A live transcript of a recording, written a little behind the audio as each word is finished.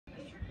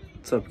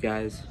What's up,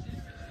 guys?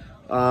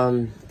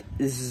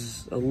 This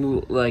is a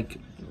little like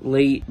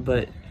late,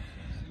 but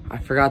I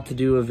forgot to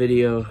do a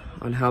video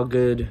on how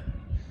good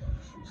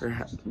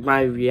or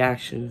my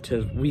reaction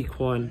to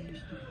week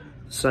 1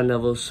 Sun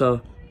Devils.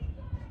 So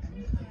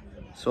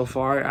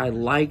far I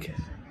like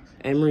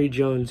Emory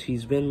Jones.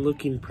 He's been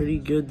looking pretty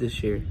good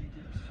this year,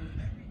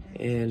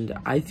 and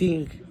I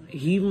think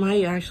he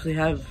might actually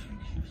have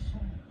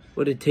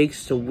what it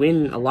takes to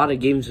win a lot of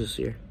games this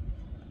year.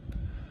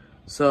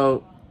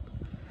 So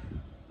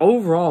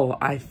overall,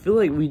 I feel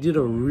like we did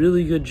a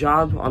really good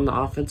job on the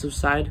offensive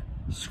side,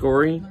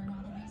 scoring.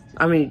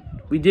 I mean,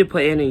 we did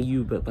play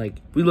NAU, but like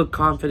we look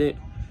confident,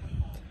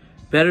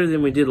 better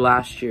than we did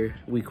last year,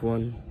 week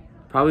 1.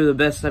 Probably the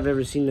best I've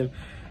ever seen them.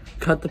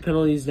 Cut the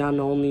penalties down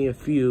to only a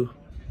few.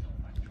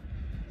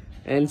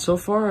 And so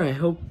far,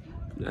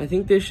 I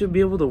think they should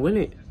be able to win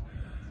it.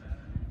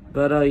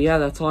 But yeah,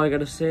 that's all I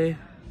gotta say.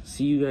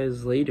 See you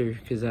guys later,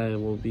 because I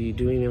will be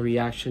doing a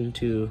reaction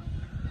to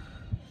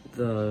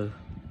the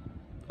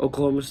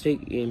Oklahoma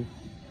State game.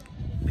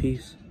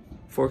 Peace.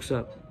 Forks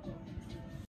up.